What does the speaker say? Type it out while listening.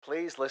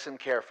Please listen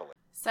carefully.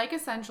 Psych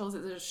Essentials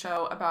is a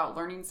show about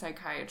learning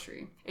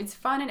psychiatry. It's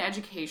fun and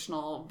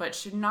educational, but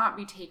should not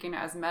be taken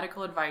as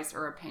medical advice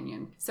or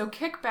opinion. So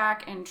kick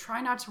back and try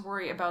not to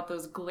worry about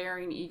those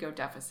glaring ego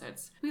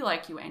deficits. We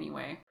like you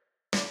anyway.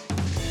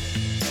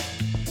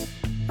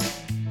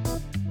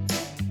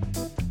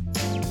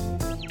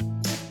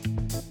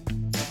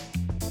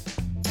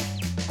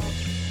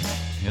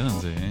 Hey,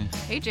 Lindsay.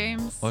 Hey,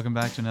 James. Welcome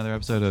back to another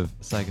episode of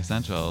Psych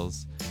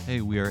Essentials. Hey,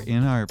 we are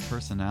in our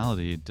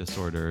personality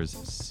disorders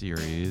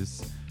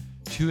series.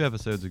 2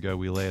 episodes ago,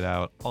 we laid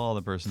out all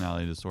the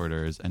personality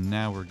disorders, and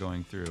now we're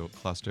going through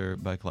cluster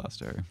by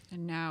cluster.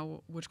 And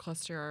now, which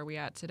cluster are we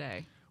at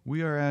today?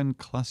 We are in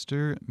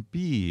cluster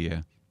B.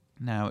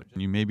 Now,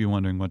 you may be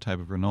wondering what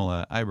type of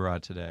granola I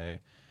brought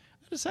today.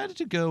 I decided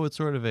to go with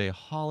sort of a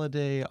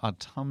holiday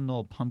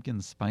autumnal pumpkin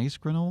spice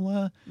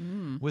granola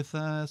with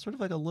sort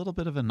of like a little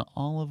bit of an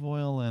olive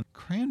oil and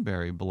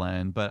cranberry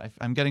blend, but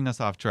I'm getting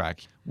us off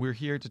track. We're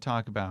here to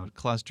talk about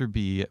cluster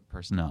B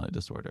personality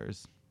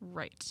disorders.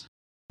 Right.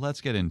 Let's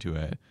get into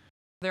it.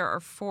 There are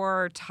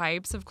 4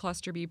 types of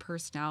cluster B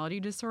personality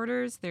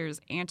disorders. There's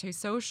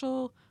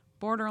antisocial,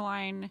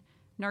 borderline,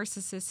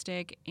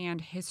 narcissistic,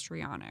 and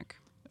histrionic.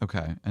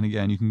 Okay. And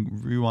again, you can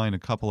rewind a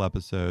couple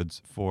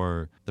episodes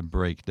for the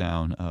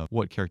breakdown of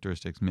what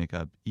characteristics make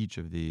up each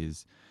of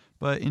these.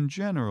 But in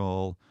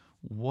general,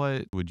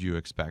 what would you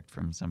expect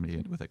from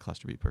somebody with a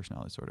cluster B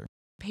personality disorder?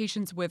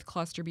 Patients with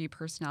cluster B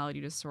personality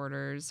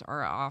disorders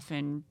are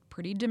often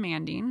pretty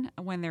demanding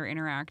when they're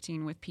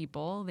interacting with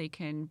people. They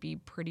can be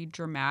pretty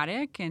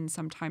dramatic and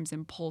sometimes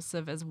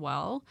impulsive as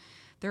well.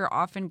 They're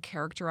often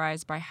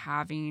characterized by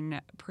having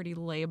pretty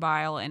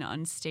labile and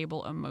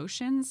unstable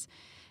emotions.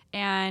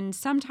 And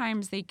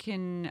sometimes they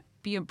can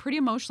be pretty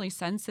emotionally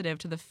sensitive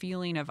to the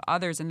feeling of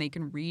others, and they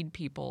can read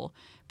people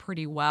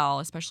pretty well,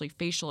 especially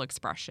facial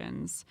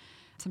expressions.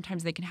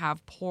 Sometimes they can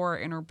have poor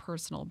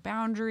interpersonal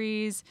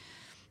boundaries.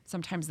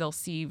 Sometimes they'll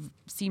seem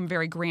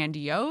very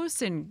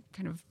grandiose and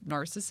kind of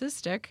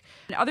narcissistic.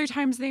 And other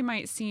times they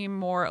might seem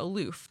more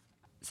aloof.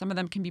 Some of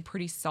them can be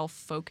pretty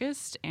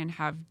self-focused and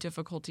have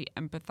difficulty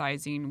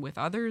empathizing with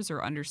others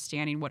or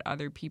understanding what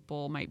other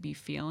people might be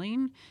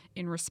feeling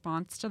in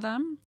response to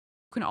them.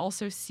 You can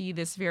also see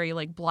this very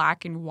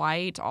black and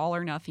white, all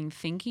or nothing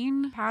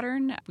thinking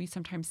pattern. We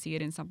sometimes see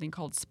it in something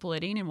called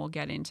splitting, and we'll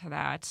get into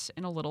that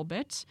in a little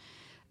bit.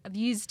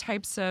 These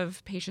types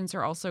of patients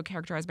are also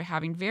characterized by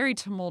having very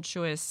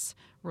tumultuous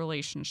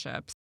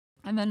relationships.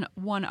 And then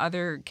one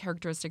other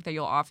characteristic that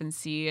you'll often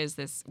see is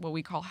this, what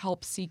we call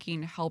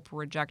help-seeking,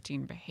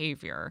 help-rejecting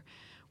behavior,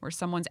 where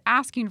someone's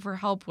asking for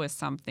help with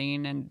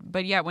something,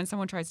 but yet when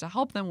someone tries to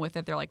help them with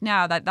it, they're like,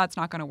 nah, that's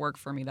not going to work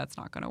for me. That's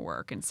not going to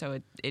work. And so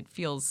it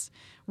feels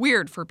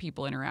weird for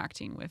people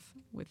interacting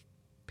with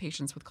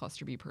patients with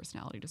cluster B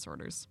personality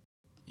disorders.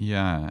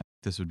 Yeah,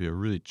 this would be a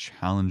really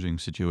challenging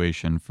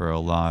situation for a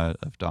lot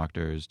of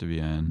doctors to be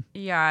in.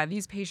 Yeah,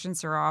 these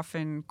patients are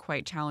often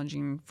quite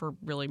challenging for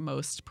really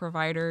most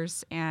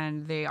providers,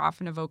 and they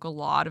often evoke a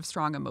lot of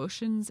strong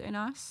emotions in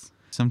us.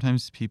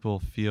 Sometimes people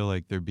feel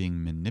like they're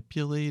being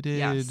manipulated.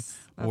 Yes,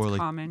 that's or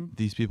common.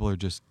 These people are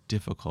just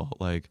difficult.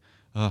 I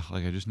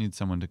just need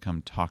someone to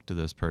come talk to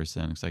this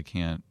person because I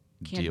can't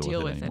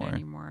deal with it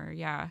anymore.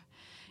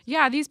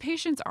 Yeah, these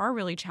patients are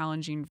really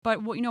challenging.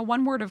 But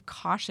one word of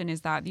caution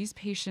is that these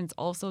patients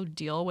also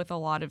deal with a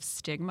lot of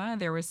stigma.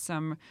 There was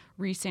some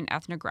recent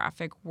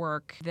ethnographic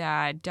work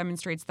that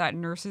demonstrates that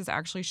nurses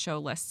actually show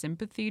less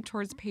sympathy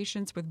towards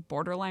patients with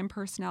borderline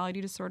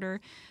personality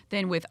disorder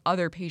than with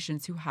other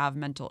patients who have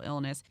mental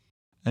illness.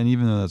 And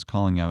even though that's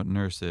calling out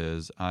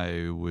nurses,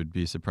 I would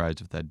be surprised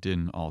if that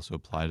didn't also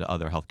apply to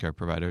other healthcare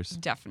providers.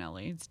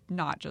 Definitely. It's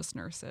not just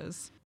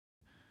nurses.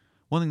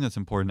 One thing that's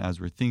important as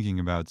we're thinking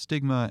about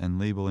stigma and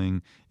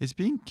labeling is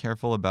being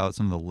careful about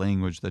some of the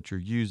language that you're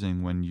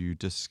using when you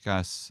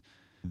discuss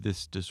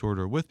this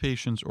disorder with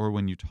patients or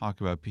when you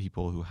talk about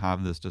people who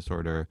have this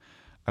disorder.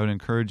 I would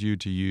encourage you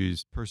to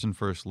use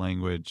person-first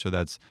language, so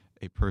that's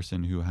a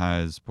person who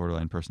has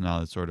borderline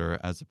personality disorder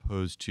as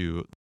opposed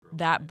to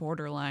that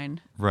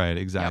borderline. Right,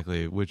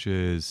 exactly, yep. Which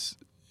is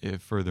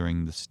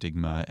furthering the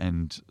stigma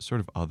and sort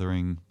of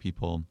othering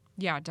people.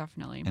 Yeah,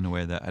 definitely. In a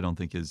way that I don't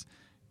think is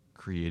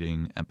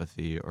creating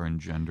empathy or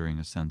engendering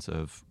a sense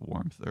of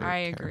warmth or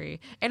I care. agree.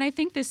 And I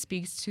think this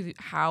speaks to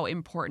how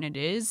important it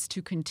is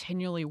to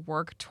continually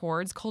work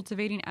towards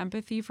cultivating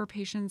empathy for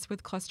patients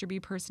with cluster B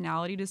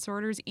personality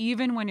disorders,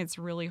 even when it's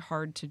really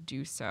hard to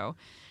do so.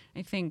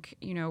 I think,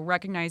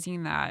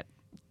 recognizing that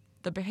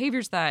the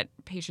behaviors that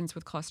patients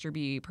with cluster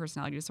B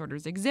personality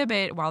disorders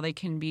exhibit, while they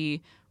can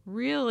be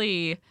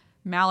really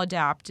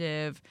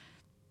maladaptive,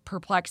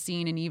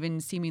 perplexing, and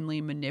even seemingly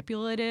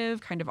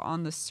manipulative kind of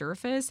on the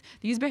surface,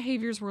 these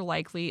behaviors were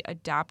likely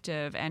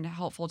adaptive and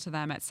helpful to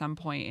them at some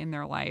point in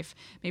their life.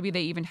 Maybe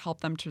they even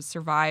helped them to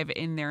survive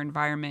in their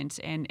environment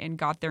and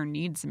got their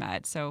needs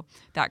met. So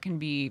that can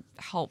be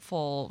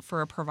helpful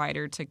for a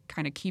provider to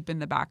kind of keep in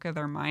the back of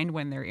their mind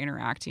when they're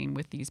interacting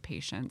with these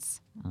patients.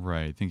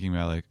 Right. Thinking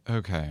about like,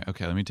 okay,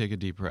 let me take a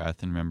deep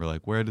breath and remember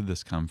like, where did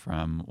this come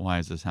from? Why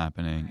is this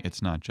happening? Right.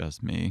 It's not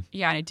just me.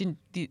 Yeah. And it didn't,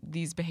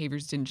 these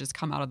behaviors didn't just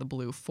come out of the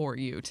blue for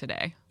you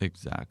today.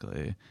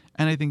 Exactly.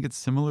 And I think it's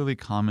similarly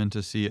common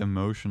to see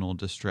emotional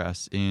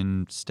distress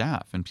in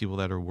staff and people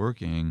that are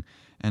working.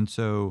 And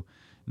so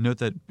note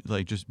that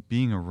like just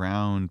being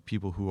around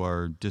people who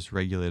are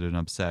dysregulated and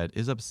upset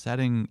is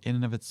upsetting in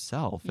and of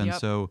itself. And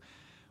so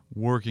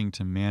working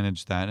to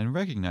manage that and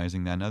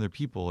recognizing that in other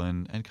people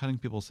and cutting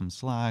people some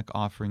slack,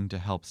 offering to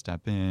help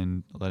step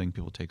in, letting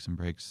people take some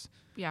breaks.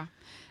 Yeah.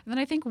 And then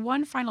I think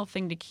one final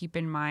thing to keep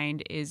in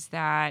mind is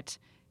that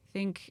I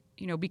think,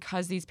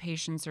 because these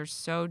patients are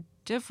so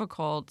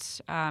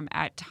difficult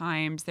at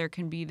times, there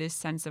can be this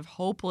sense of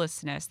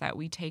hopelessness that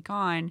we take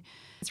on.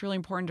 It's really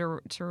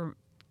important to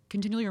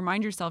continually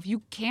remind yourself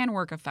you can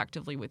work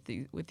effectively with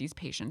these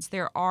patients.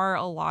 There are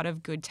a lot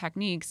of good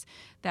techniques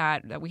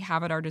that we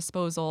have at our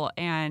disposal,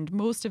 and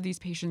most of these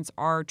patients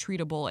are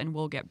treatable and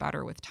will get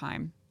better with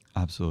time.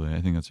 Absolutely. I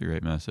think that's a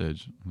great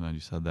message. I'm glad you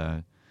said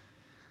that.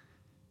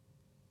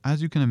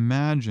 As you can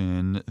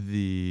imagine,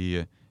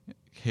 the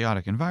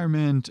chaotic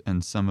environment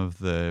and some of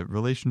the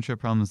relationship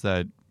problems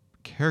that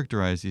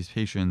characterize these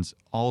patients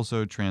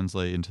also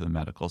translate into the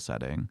medical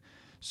setting.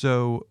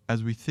 So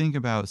as we think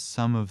about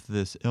some of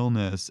this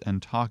illness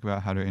and talk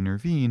about how to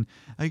intervene,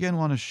 I again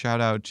want to shout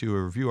out to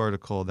a review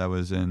article that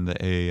was in the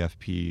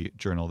AAFP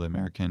journal, the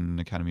American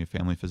Academy of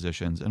Family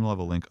Physicians, and we'll have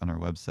a link on our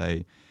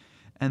website.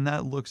 And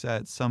that looks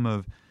at some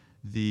of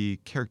the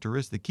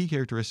key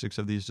characteristics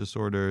of these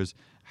disorders,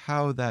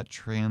 how that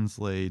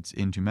translates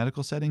into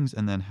medical settings,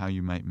 and then how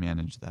you might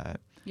manage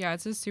that. Yeah,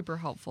 it's a super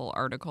helpful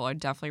article. I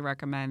definitely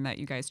recommend that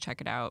you guys check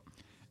it out.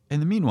 In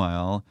the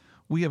meanwhile,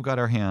 we have got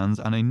our hands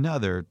on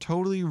another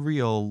totally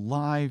real,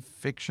 live,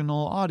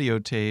 fictional audio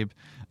tape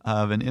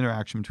of an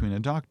interaction between a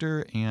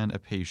doctor and a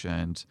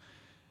patient.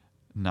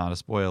 Not a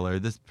spoiler.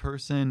 This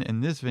person in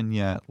this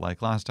vignette,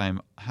 like last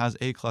time, has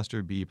a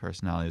cluster B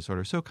personality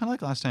disorder. So kind of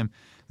like last time,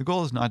 the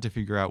goal is not to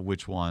figure out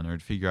which one or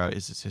to figure out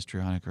is this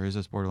histrionic or is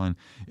this borderline.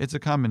 It's a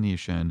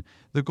combination.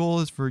 The goal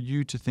is for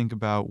you to think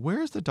about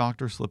where is the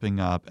doctor slipping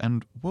up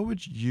and what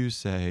would you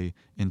say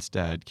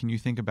instead? Can you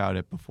think about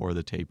it before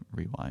the tape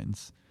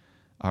rewinds?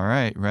 All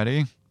right,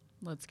 ready?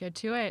 Let's get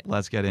to it.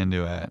 Let's get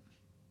into it.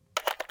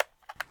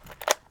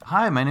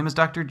 Hi, my name is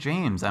Dr.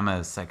 James. I'm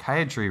a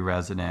psychiatry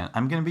resident.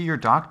 I'm going to be your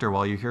doctor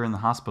while you're here in the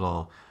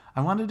hospital.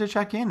 I wanted to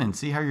check in and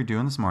see how you're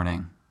doing this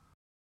morning.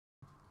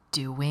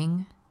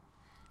 Doing?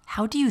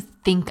 How do you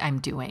think I'm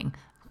doing?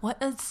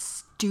 What a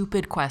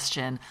stupid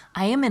question.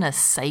 I am in a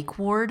psych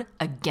ward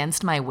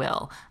against my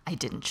will. I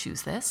didn't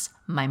choose this.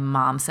 My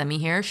mom sent me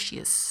here. She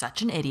is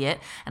such an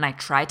idiot. And I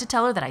tried to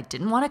tell her that I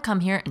didn't want to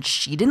come here and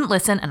she didn't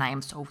listen, and I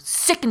am so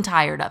sick and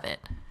tired of it.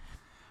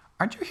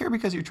 Aren't you here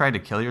because you tried to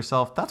kill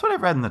yourself? That's what I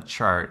read in the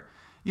chart.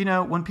 You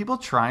know, when people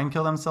try and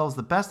kill themselves,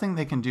 the best thing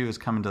they can do is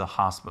come into the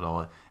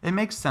hospital. It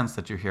makes sense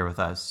that you're here with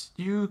us.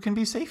 You can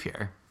be safe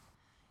here.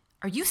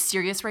 Are you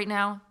serious right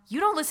now? You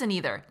don't listen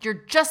either. You're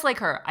just like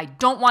her. I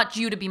don't want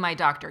you to be my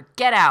doctor.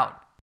 Get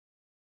out.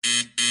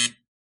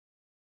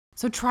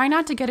 So try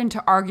not to get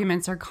into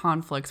arguments or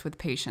conflicts with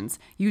patients.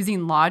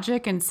 Using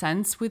logic and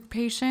sense with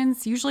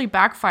patients usually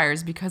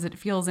backfires because it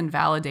feels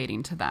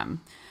invalidating to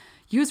them.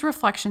 Use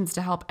reflections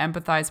to help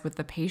empathize with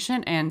the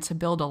patient and to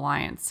build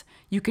alliance.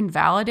 You can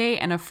validate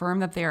and affirm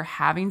that they are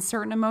having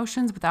certain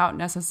emotions without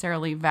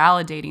necessarily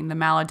validating the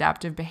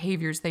maladaptive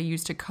behaviors they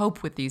use to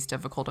cope with these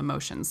difficult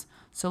emotions.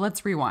 So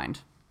let's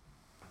rewind.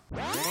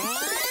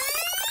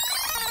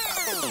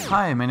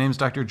 Hi, my name is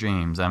Dr.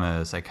 James. I'm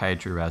a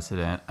psychiatry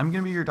resident. I'm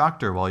going to be your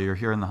doctor while you're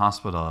here in the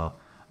hospital.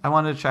 I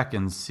wanted to check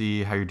and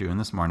see how you're doing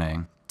this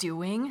morning.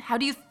 Doing? How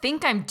do you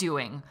think I'm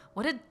doing?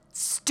 What a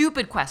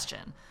stupid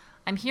question.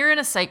 I'm here in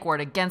a psych ward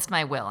against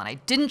my will, and I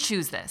didn't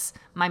choose this.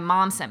 My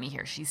mom sent me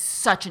here. She's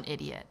such an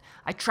idiot.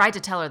 I tried to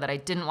tell her that I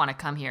didn't want to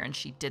come here, and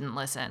she didn't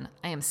listen.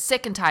 I am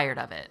sick and tired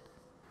of it.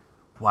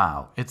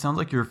 Wow, it sounds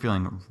like you're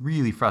feeling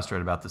really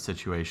frustrated about the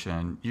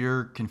situation.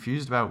 You're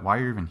confused about why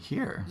you're even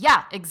here.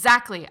 Yeah,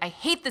 exactly. I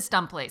hate this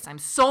dumb place. I'm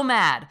so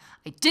mad.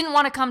 I didn't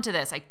want to come to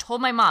this. I told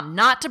my mom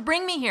not to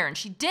bring me here, and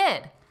she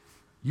did.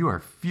 You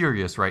are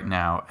furious right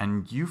now,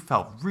 and you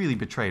felt really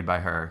betrayed by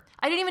her.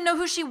 I didn't even know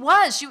who she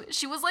was.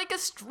 She was like a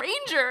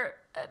stranger.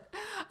 And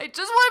I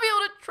just want to be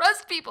able to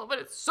trust people, but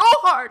it's so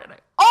hard, and I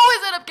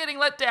always end up getting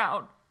let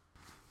down.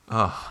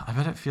 Ugh, I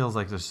bet it feels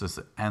like there's this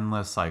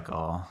endless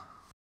cycle.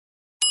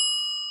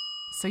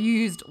 So you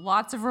used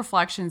lots of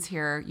reflections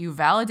here. You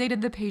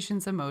validated the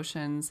patient's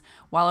emotions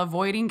while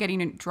avoiding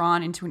getting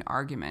drawn into an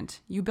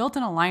argument. You built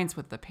an alliance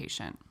with the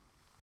patient.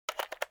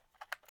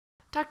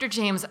 Dr.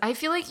 James, I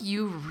feel like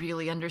you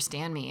really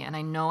understand me, and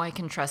I know I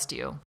can trust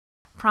you.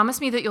 Promise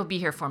me that you'll be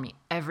here for me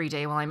every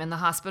day while I'm in the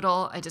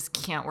hospital. I just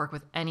can't work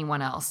with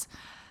anyone else.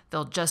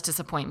 They'll just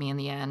disappoint me in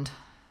the end.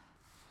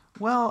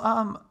 Well,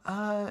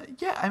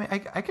 yeah, I mean,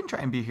 I can try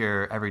and be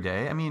here every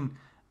day. I mean,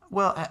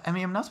 Well, I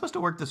mean, I'm not supposed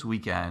to work this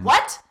weekend.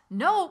 What?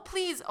 No,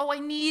 please. Oh, I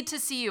need to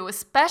see you,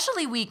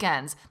 especially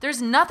weekends.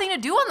 There's nothing to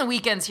do on the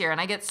weekends here,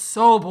 and I get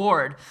so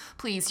bored.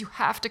 Please, you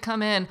have to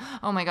come in.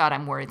 Oh my God,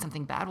 I'm worried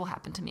something bad will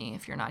happen to me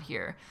if you're not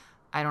here.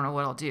 I don't know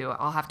what I'll do.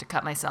 I'll have to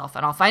cut myself,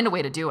 and I'll find a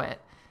way to do it.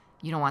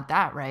 You don't want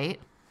that, right?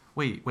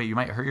 Wait, you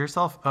might hurt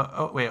yourself?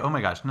 Oh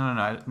my gosh. No,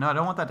 I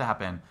don't want that to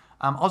happen.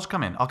 I'll just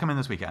come in. I'll come in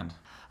this weekend.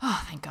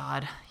 Oh, thank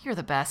God. You're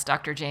the best,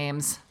 Dr.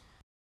 James.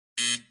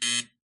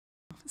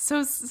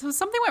 So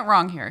something went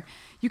wrong here.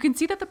 You can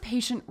see that the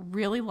patient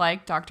really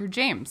liked Dr.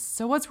 James.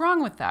 So what's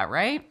wrong with that,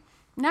 right?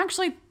 And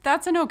actually,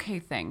 that's an okay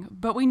thing.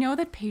 But we know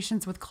that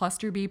patients with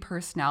cluster B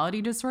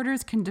personality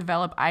disorders can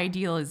develop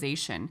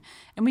idealization.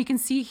 And we can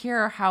see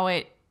here how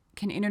it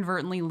can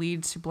inadvertently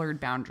lead to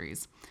blurred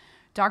boundaries.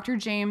 Dr.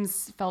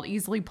 James felt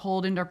easily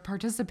pulled into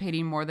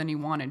participating more than he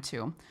wanted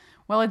to.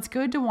 While it's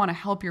good to want to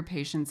help your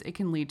patients, it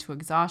can lead to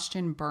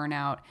exhaustion,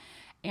 burnout,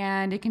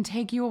 and it can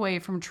take you away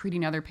from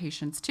treating other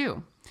patients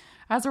too.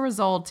 As a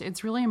result,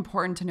 it's really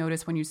important to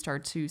notice when you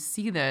start to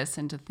see this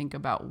and to think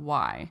about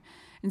why.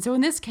 And so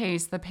in this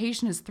case, the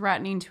patient is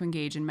threatening to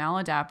engage in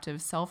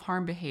maladaptive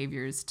self-harm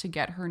behaviors to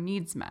get her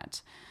needs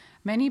met.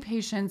 Many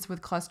patients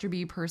with cluster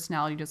B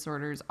personality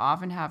disorders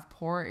often have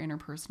poor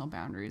interpersonal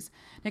boundaries.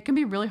 And it can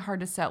be really hard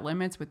to set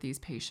limits with these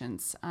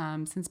patients,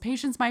 since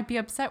patients might be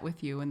upset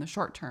with you in the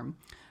short term,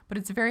 but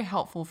it's very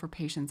helpful for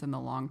patients in the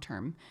long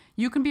term.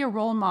 You can be a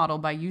role model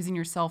by using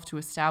yourself to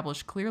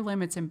establish clear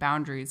limits and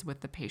boundaries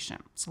with the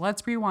patient. So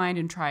let's rewind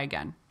and try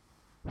again.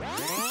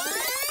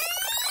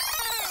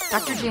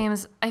 Dr.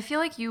 James, I feel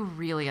like you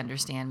really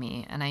understand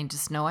me, and I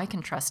just know I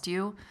can trust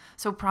you.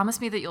 So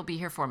promise me that you'll be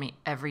here for me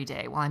every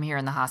day while I'm here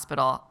in the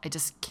hospital. I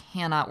just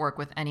cannot work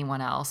with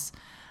anyone else.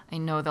 I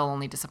know they'll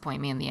only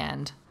disappoint me in the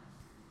end.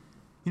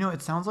 You know,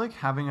 it sounds like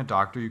having a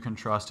doctor you can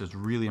trust is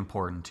really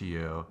important to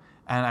you.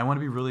 And I want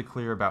to be really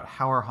clear about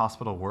how our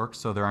hospital works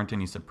so there aren't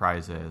any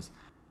surprises.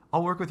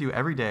 I'll work with you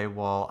every day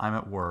while I'm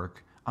at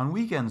work. On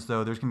weekends,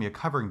 though, there's going to be a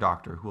covering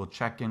doctor who will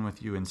check in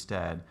with you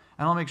instead.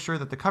 And I'll make sure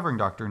that the covering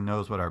doctor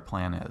knows what our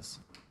plan is.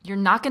 You're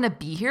not going to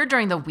be here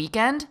during the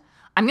weekend?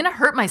 I'm going to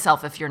hurt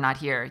myself if you're not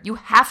here. You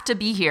have to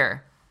be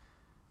here.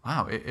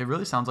 Wow, it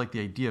really sounds like the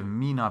idea of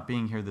me not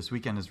being here this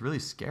weekend is really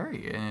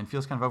scary, and it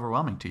feels kind of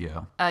overwhelming to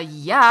you.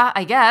 Yeah,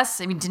 I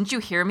guess. I mean, didn't you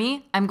hear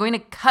me? I'm going to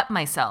cut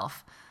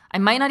myself. I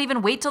might not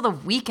even wait till the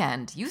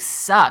weekend. You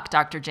suck,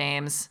 Dr.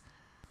 James.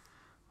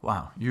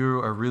 Wow, you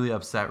are really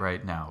upset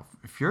right now.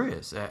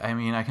 Furious. I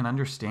mean, I can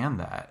understand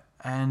that.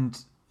 And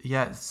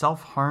yeah,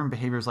 self-harm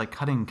behaviors like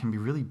cutting can be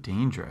really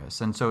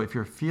dangerous. And so if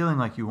you're feeling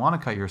like you want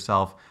to cut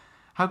yourself,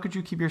 how could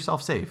you keep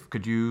yourself safe?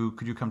 Could you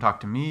come talk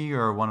to me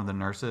or one of the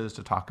nurses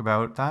to talk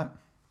about that?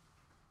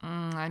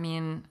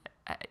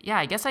 Yeah,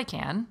 I guess I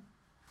can.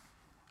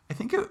 I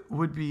think it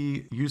would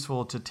be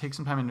useful to take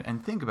some time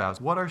and think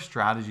about what are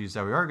strategies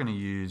that we are going to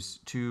use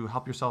to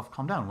help yourself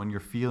calm down when you're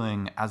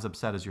feeling as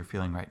upset as you're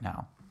feeling right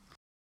now.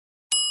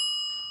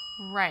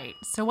 Right.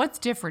 So what's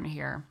different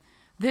here?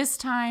 This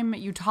time,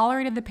 you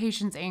tolerated the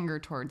patient's anger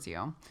towards you.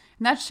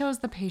 And that shows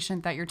the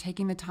patient that you're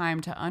taking the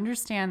time to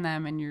understand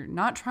them and you're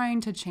not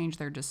trying to change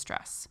their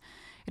distress.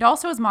 It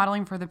also is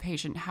modeling for the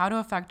patient how to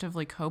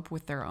effectively cope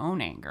with their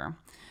own anger.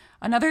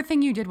 Another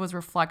thing you did was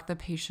reflect the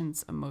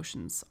patient's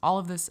emotions. All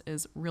of this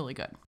is really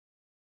good.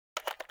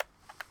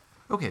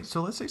 Okay,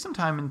 so let's take some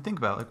time and think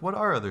about what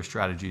are other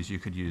strategies you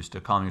could use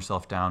to calm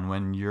yourself down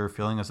when you're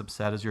feeling as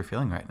upset as you're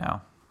feeling right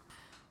now?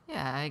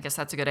 Yeah, I guess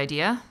that's a good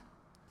idea.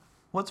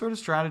 What sort of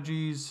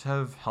strategies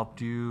have helped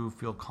you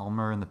feel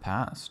calmer in the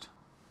past?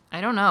 I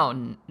don't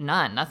know.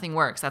 None. Nothing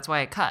works. That's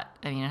why I cut.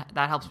 I mean,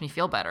 that helps me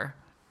feel better.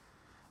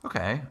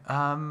 Okay.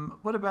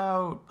 What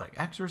about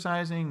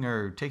exercising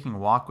or taking a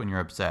walk when you're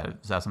upset?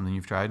 Is that something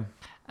you've tried?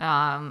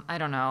 I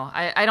don't know.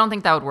 I don't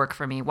think that would work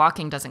for me.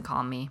 Walking doesn't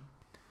calm me.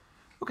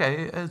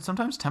 Okay.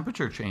 Sometimes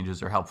temperature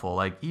changes are helpful,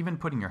 like even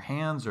putting your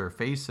hands or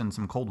face in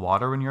some cold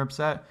water when you're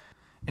upset.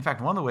 In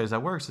fact, one of the ways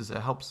that works is it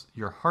helps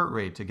your heart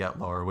rate to get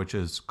lower, which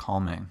is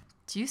calming.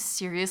 Do you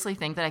seriously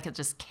think that I could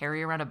just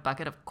carry around a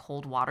bucket of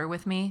cold water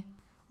with me?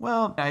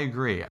 Well, I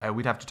agree.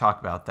 We'd have to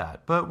talk about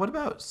that. But what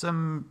about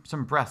some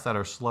breaths that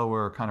are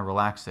slower, kind of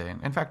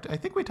relaxing? In fact, I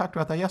think we talked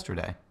about that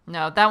yesterday.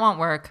 No, that won't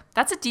work.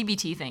 That's a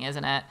DBT thing,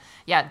 isn't it?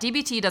 Yeah,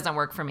 DBT doesn't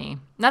work for me.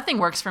 Nothing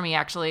works for me,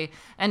 actually.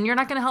 And you're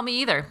not going to help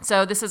me either.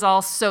 So this is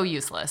all so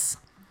useless.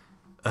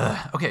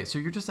 Okay, so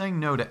you're just saying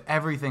no to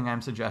everything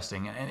I'm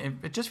suggesting. And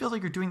it just feels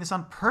like you're doing this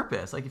on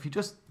purpose. Like, if you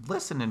just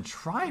listened and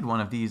tried one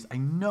of these, I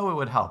know it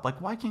would help.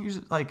 Like, why can't you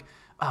just,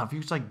 if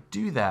you just,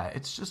 do that?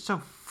 It's just so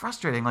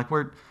frustrating. Like,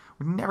 we're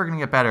never going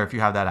to get better if you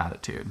have that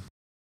attitude.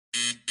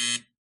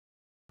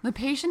 The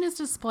patient is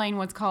displaying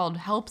what's called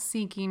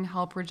help-seeking,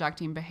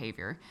 help-rejecting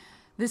behavior.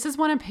 This is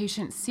when a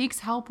patient seeks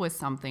help with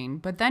something,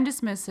 but then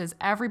dismisses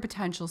every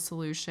potential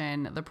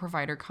solution the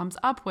provider comes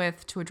up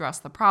with to address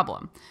the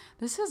problem.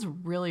 This is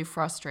really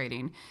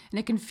frustrating, and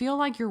it can feel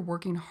like you're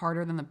working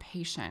harder than the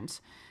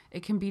patient.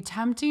 It can be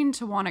tempting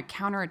to want to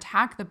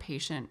counterattack the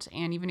patient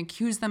and even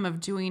accuse them of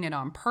doing it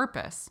on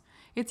purpose.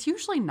 It's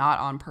usually not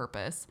on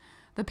purpose.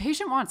 The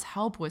patient wants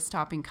help with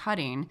stopping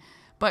cutting,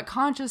 but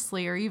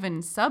consciously or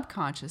even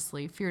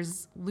subconsciously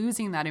fears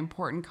losing that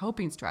important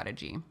coping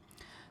strategy.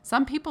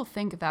 Some people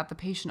think that the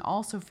patient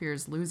also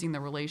fears losing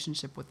the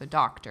relationship with the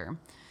doctor.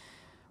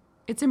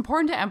 It's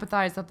important to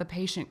empathize that the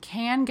patient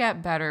can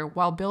get better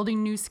while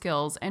building new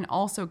skills and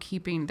also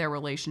keeping their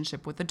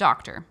relationship with the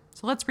doctor.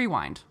 So let's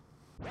rewind.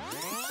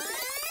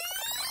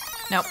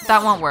 Nope,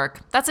 that won't work.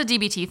 That's a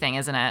DBT thing,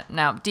 isn't it?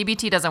 No,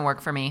 DBT doesn't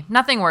work for me.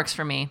 Nothing works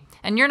for me.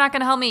 And you're not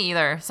going to help me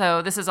either,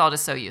 so this is all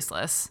just so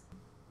useless.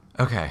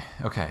 Okay.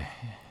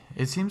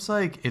 It seems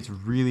like it's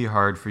really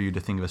hard for you to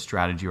think of a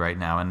strategy right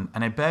now, and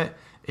I bet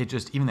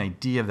even the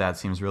idea of that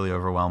seems really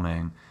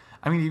overwhelming.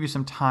 I'm going to give you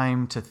some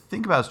time to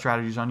think about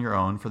strategies on your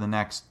own for the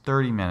next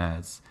 30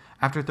 minutes.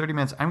 After 30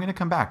 minutes, I'm going to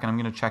come back and I'm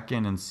going to check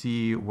in and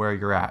see where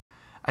you're at.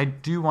 I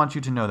do want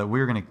you to know that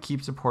we're going to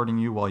keep supporting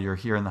you while you're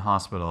here in the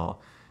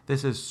hospital.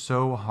 This is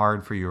so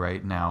hard for you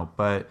right now,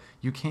 but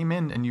you came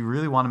in and you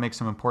really want to make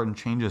some important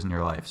changes in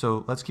your life.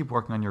 So let's keep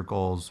working on your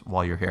goals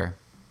while you're here.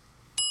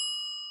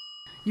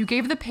 You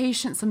gave the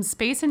patient some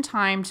space and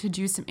time to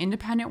do some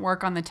independent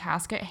work on the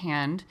task at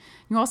hand.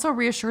 You also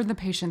reassured the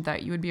patient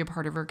that you would be a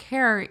part of her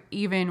care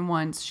even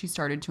once she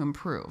started to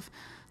improve.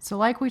 So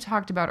like we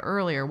talked about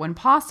earlier, when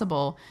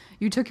possible,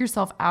 you took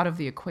yourself out of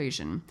the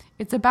equation.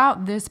 It's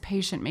about this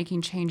patient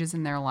making changes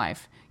in their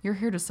life. You're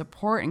here to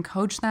support and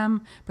coach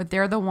them, but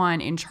they're the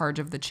one in charge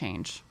of the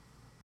change.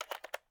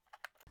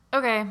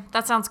 Okay,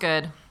 that sounds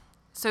good.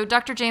 So,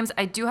 Dr. James,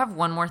 I do have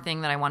one more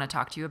thing that I want to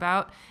talk to you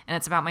about, and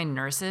it's about my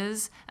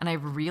nurses, and I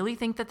really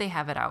think that they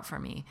have it out for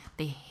me.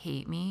 They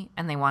hate me,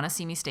 and they want to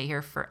see me stay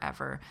here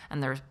forever,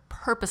 and they're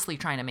purposely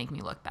trying to make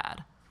me look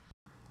bad.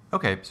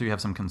 Okay, so you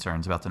have some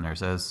concerns about the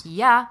nurses?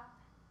 Yeah.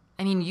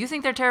 I mean, you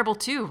think they're terrible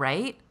too,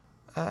 right?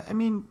 I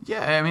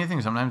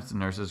think sometimes the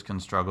nurses can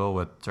struggle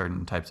with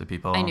certain types of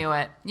people. I knew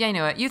it. Yeah, I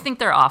knew it. You think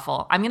they're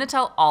awful. I'm going to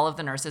tell all of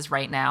the nurses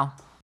right now.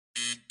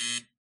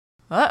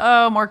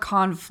 Uh-oh, more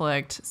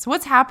conflict. So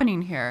what's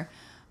happening here?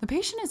 The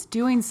patient is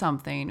doing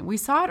something. We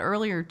saw it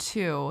earlier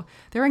too.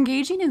 They're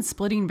engaging in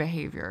splitting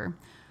behavior.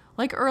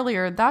 Like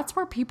earlier, that's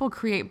where people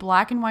create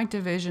black and white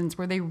divisions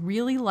where they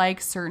really like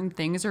certain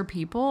things or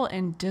people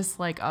and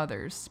dislike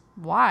others.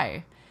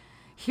 Why?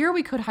 Here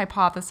we could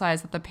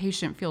hypothesize that the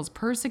patient feels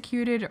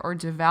persecuted or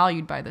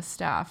devalued by the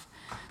staff.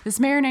 This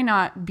may or may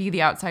not be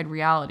the outside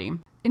reality.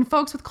 In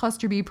folks with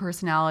cluster B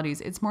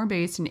personalities, it's more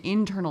based in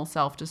internal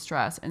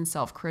self-distress and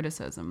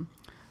self-criticism.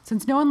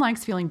 Since no one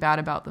likes feeling bad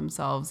about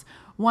themselves,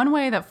 one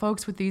way that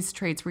folks with these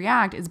traits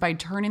react is by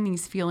turning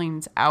these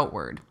feelings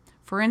outward.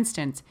 For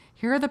instance,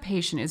 here the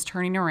patient is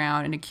turning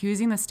around and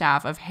accusing the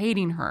staff of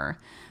hating her.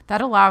 That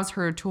allows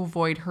her to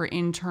avoid her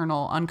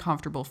internal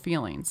uncomfortable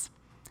feelings.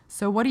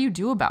 So what do you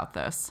do about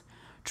this?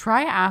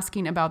 Try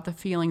asking about the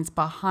feelings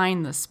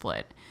behind the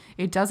split.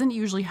 It doesn't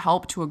usually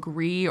help to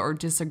agree or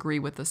disagree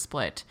with the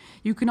split.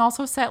 You can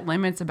also set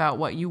limits about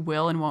what you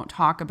will and won't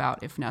talk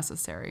about if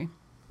necessary.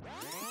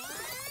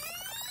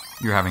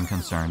 You're having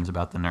concerns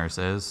about the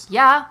nurses?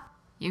 Yeah.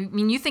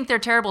 You think they're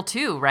terrible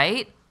too,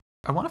 right?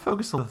 I want to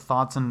focus on the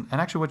thoughts and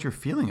actually what you're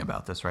feeling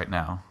about this right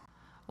now.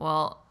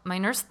 Well, my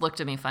nurse looked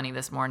at me funny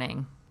this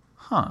morning.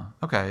 Huh.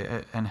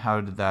 Okay. And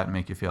how did that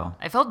make you feel?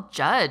 I felt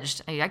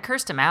judged. I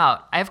cursed him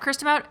out. I've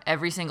cursed him out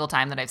every single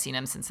time that I've seen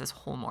him since this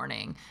whole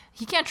morning.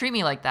 He can't treat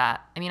me like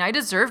that. I mean, I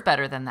deserve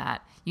better than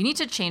that. You need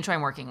to change who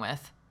I'm working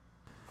with.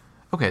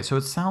 Okay, so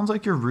it sounds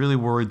like you're really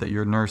worried that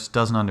your nurse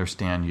doesn't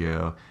understand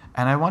you.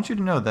 And I want you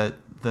to know that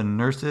the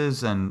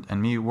nurses and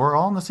me, we're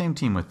all on the same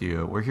team with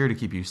you. We're here to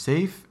keep you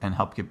safe and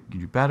help get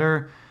you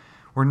better.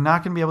 We're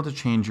not going to be able to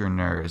change your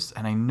nurse,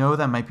 and I know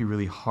that might be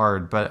really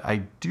hard, but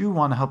I do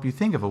want to help you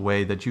think of a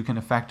way that you can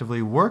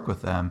effectively work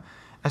with them,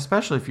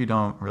 especially if you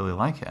don't really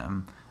like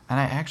him. And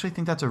I actually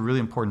think that's a really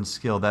important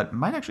skill that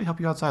might actually help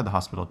you outside the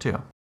hospital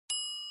too.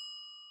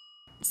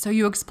 So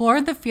you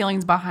explored the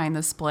feelings behind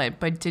the split,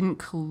 but didn't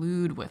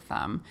collude with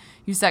them.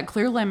 You set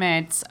clear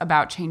limits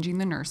about changing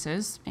the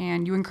nurses,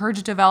 and you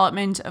encouraged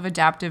development of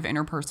adaptive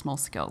interpersonal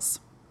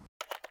skills.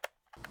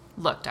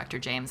 Look, Dr.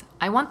 James,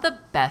 I want the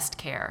best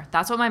care.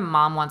 That's what my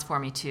mom wants for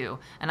me too.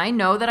 And I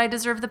know that I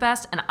deserve the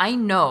best, and I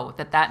know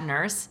that that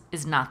nurse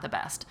is not the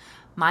best.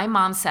 My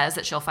mom says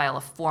that she'll file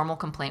a formal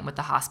complaint with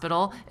the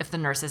hospital if the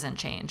nurse isn't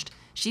changed.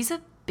 She's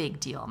a big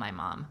deal, my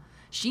mom.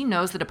 She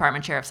knows the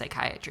department chair of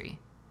psychiatry.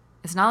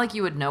 It's not like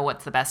you would know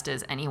what the best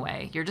is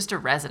anyway. You're just a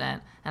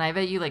resident, and I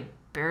bet you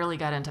barely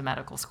got into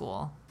medical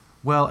school.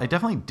 Well, I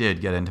definitely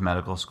did get into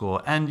medical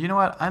school, and you know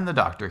what? I'm the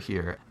doctor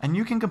here, and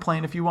you can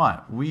complain if you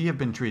want. We have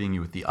been treating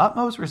you with the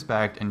utmost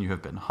respect, and you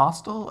have been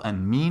hostile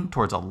and mean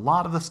towards a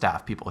lot of the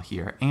staff people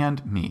here,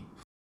 and me.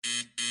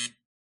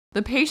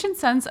 The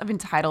patient's sense of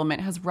entitlement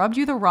has rubbed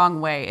you the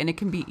wrong way, and it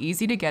can be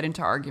easy to get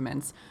into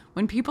arguments.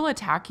 When people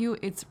attack you,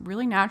 it's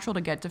really natural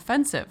to get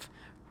defensive.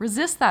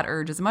 Resist that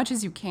urge as much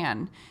as you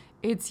can.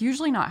 It's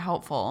usually not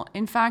helpful.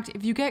 In fact,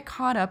 if you get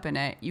caught up in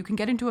it, you can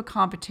get into a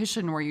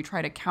competition where you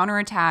try to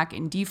counterattack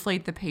and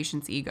deflate the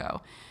patient's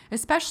ego,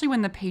 especially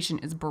when the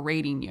patient is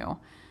berating you.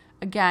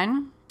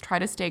 Again, try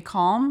to stay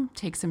calm,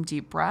 take some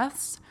deep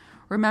breaths.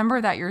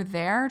 Remember that you're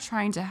there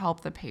trying to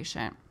help the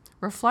patient.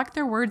 Reflect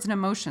their words and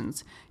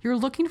emotions. You're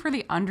looking for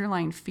the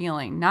underlying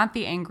feeling, not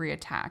the angry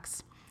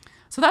attacks.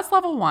 So that's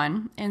level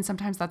 1, and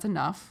sometimes that's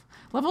enough.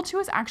 Level 2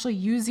 is actually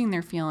using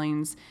their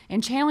feelings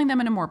and channeling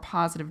them in a more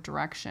positive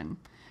direction.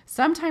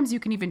 Sometimes you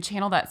can even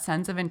channel that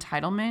sense of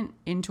entitlement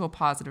into a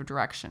positive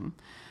direction.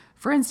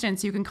 For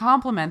instance, you can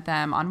compliment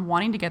them on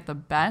wanting to get the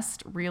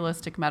best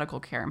realistic medical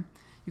care.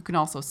 You can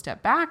also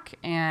step back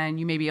and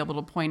you may be able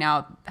to point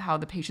out how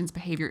the patient's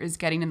behavior is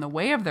getting in the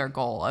way of their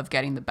goal of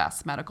getting the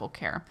best medical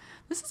care.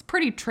 This is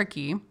pretty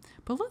tricky,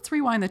 but let's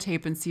rewind the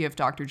tape and see if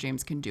Dr.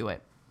 James can do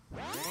it.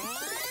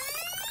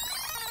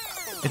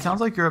 It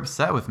sounds like you're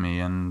upset with me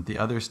and the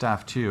other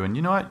staff too. And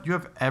you know what? You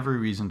have every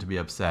reason to be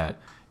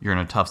upset. You're in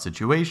a tough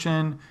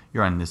situation.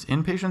 You're on this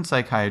inpatient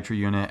psychiatry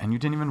unit and you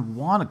didn't even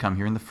want to come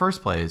here in the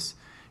first place.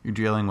 You're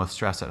dealing with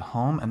stress at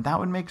home and that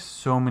would make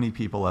so many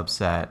people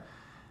upset.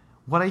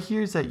 What I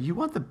hear is that you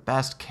want the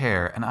best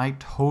care and I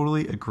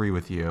totally agree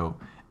with you.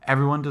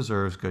 Everyone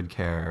deserves good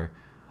care.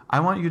 I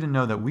want you to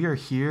know that we are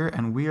here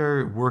and we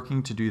are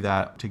working to do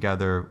that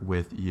together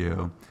with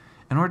you.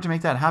 In order to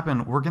make that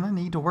happen, we're going to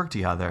need to work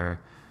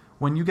together.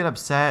 When you get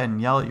upset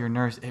and yell at your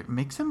nurse, it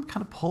makes him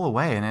kind of pull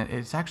away and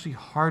it's actually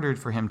harder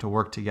for him to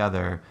work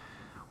together.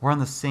 We're on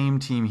the same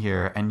team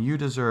here and you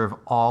deserve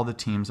all the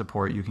team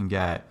support you can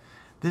get.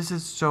 This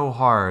is so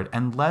hard,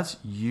 and let's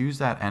use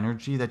that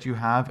energy that you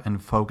have and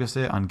focus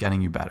it on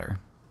getting you better.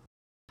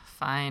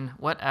 Fine,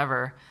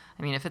 whatever.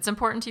 I mean, if it's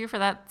important to you for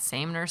that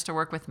same nurse to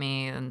work with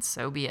me, then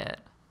so be it.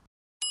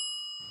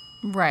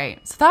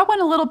 Right. So that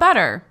went a little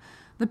better.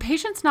 The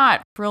patient's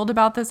not thrilled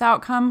about this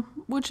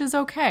outcome, which is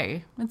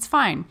okay. It's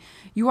fine.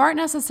 You aren't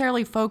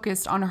necessarily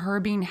focused on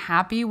her being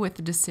happy with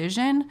the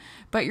decision,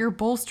 but you're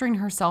bolstering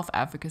her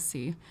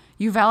self-efficacy.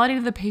 You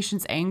validated the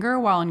patient's anger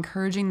while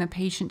encouraging the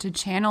patient to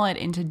channel it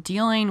into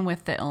dealing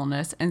with the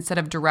illness instead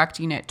of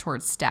directing it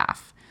towards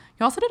staff.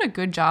 You also did a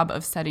good job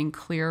of setting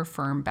clear,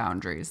 firm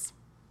boundaries.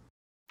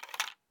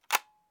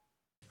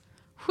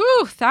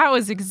 Whew, that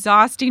was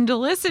exhausting to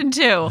listen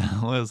to.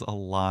 That was a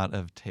lot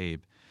of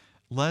tape.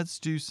 Let's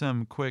do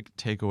some quick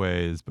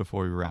takeaways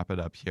before we wrap it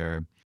up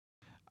here.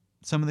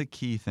 Some of the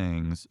key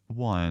things.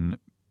 1,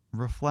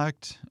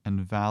 reflect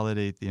and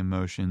validate the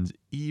emotions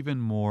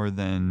even more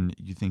than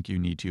you think you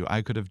need to.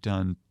 I could have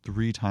done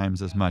 3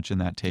 times as much in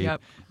that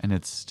tape, and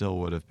it still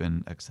would have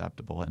been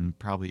acceptable and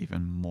probably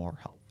even more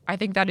helpful. I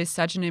think that is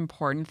such an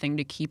important thing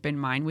to keep in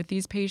mind with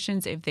these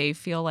patients. If they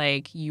feel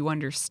like you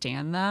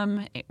understand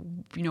them,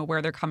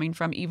 where they're coming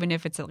from, even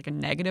if it's like a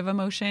negative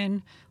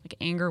emotion, like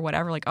anger,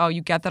 whatever, like, oh,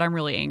 you get that I'm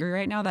really angry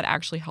right now, that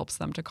actually helps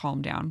them to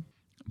calm down.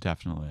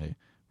 Definitely.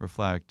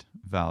 Reflect,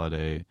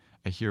 validate.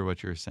 I hear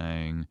what you're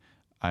saying.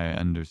 I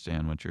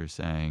understand what you're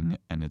saying,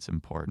 and it's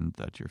important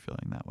that you're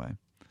feeling that way.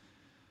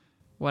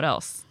 What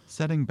else?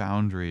 Setting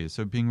boundaries.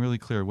 So being really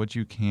clear what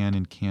you can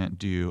and can't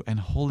do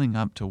and holding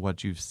up to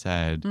what you've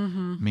said.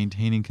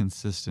 Maintaining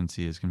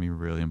consistency is going to be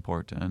really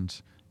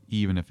important,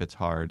 even if it's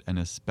hard, and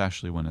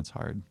especially when it's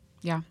hard.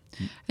 Yeah.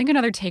 I think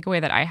another takeaway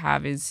that I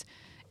have is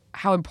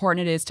how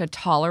important it is to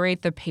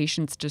tolerate the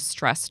patient's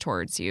distress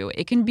towards you.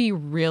 It can be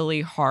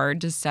really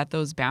hard to set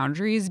those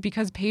boundaries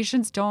because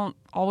patients don't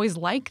always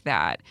like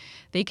that.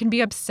 They can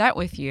be upset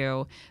with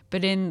you,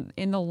 but in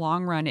the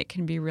long run, it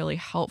can be really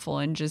helpful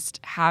in just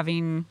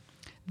having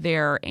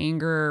their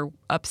anger,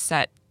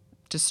 upset,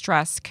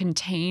 distress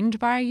contained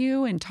by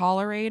you and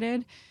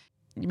tolerated.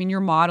 I mean, you're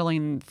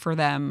modeling for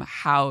them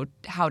how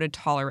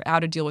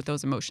to deal with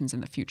those emotions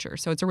in the future.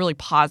 So it's a really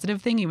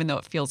positive thing, even though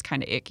it feels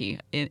kind of icky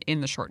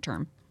in the short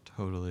term.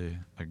 Totally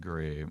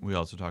agree. We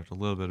also talked a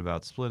little bit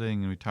about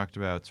splitting, and we talked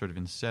about sort of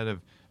instead of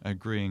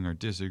agreeing or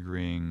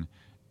disagreeing,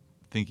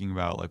 thinking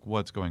about like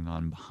what's going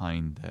on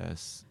behind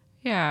this.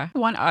 Yeah.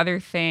 One other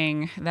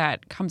thing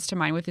that comes to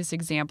mind with this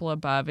example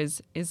above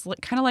is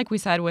kind of like we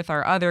said with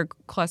our other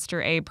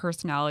cluster A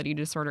personality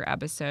disorder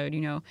episode,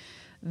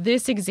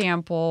 this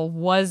example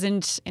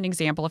wasn't an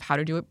example of how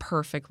to do it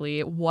perfectly.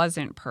 It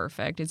wasn't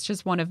perfect. It's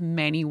just one of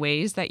many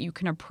ways that you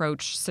can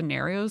approach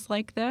scenarios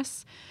like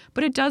this.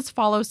 But it does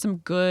follow some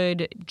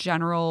good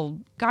general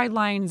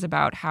guidelines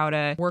about how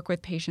to work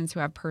with patients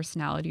who have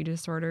personality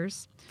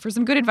disorders. For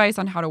some good advice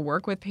on how to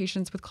work with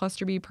patients with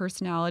cluster B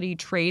personality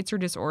traits or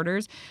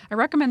disorders, I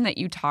recommend that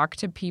you talk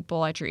to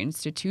people at your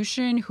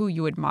institution who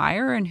you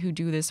admire and who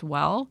do this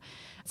well.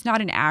 It's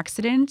not an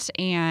accident,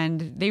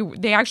 and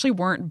they actually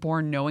weren't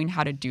born knowing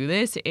how to do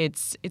this.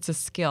 It's a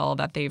skill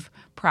that they've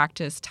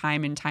practiced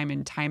time and time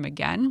and time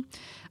again.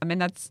 And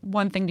that's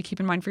one thing to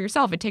keep in mind for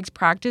yourself. It takes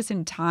practice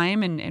and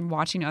time and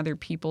watching other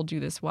people do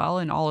this well,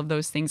 and all of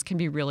those things can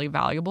be really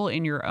valuable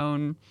in your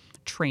own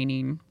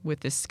training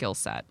with this skill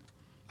set.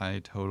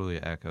 I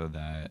totally echo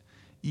that.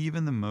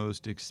 Even the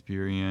most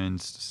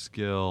experienced,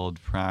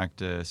 skilled,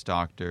 practiced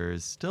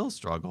doctors still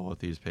struggle with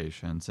these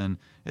patients, and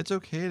it's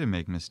okay to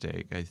make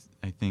mistakes.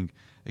 I think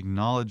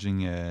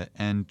acknowledging it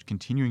and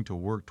continuing to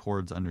work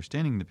towards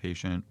understanding the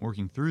patient,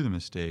 working through the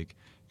mistake,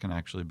 can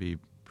actually be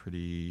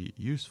pretty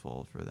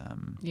useful for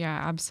them. Yeah,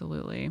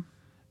 absolutely.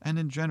 And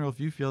in general, if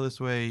you feel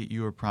this way,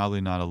 you are probably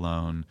not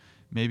alone.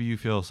 maybe you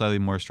feel slightly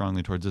more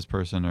strongly towards this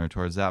person or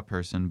towards that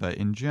person, but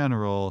in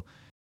general,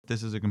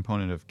 this is a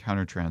component of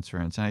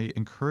countertransference. And I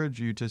encourage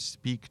you to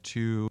speak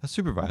to a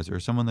supervisor or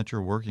someone that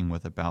you're working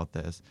with about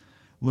this.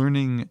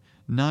 Learning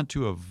not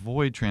to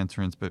avoid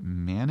transference, but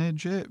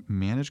manage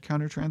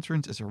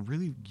countertransference is a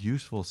really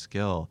useful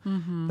skill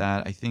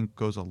that I think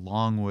goes a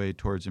long way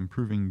towards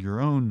improving your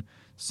own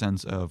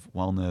sense of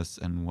wellness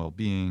and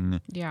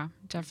well-being. Yeah,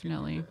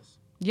 definitely.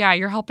 Yeah,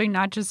 you're helping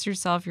not just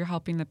yourself, you're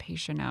helping the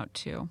patient out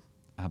too.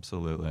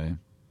 Absolutely.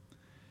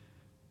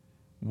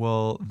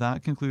 Well,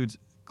 that concludes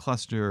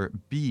Cluster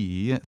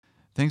B.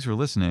 Thanks for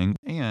listening,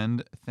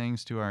 and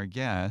thanks to our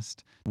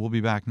guest. We'll be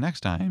back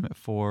next time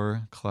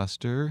for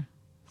Cluster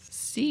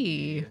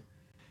C.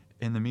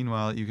 In the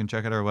meanwhile, you can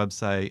check out our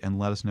website and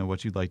let us know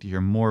what you'd like to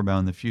hear more about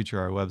in the future.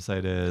 Our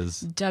website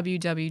is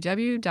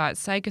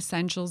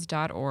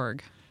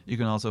www.psychessentials.org. You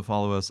can also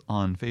follow us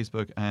on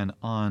Facebook and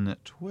on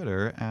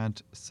Twitter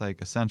at Psych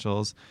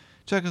Essentials.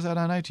 Check us out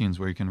on iTunes,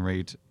 where you can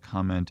rate,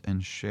 comment,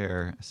 and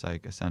share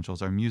Psych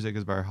Essentials. Our music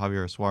is by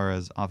Javier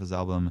Suarez off his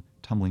album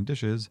Tumbling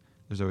Dishes.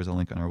 There's always a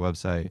link on our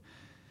website.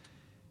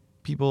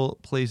 People,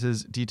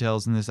 places,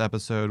 details in this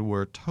episode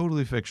were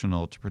totally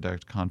fictional to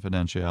protect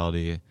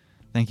confidentiality.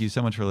 Thank you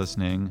so much for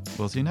listening.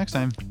 We'll see you next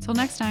time. Till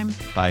next time.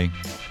 Bye.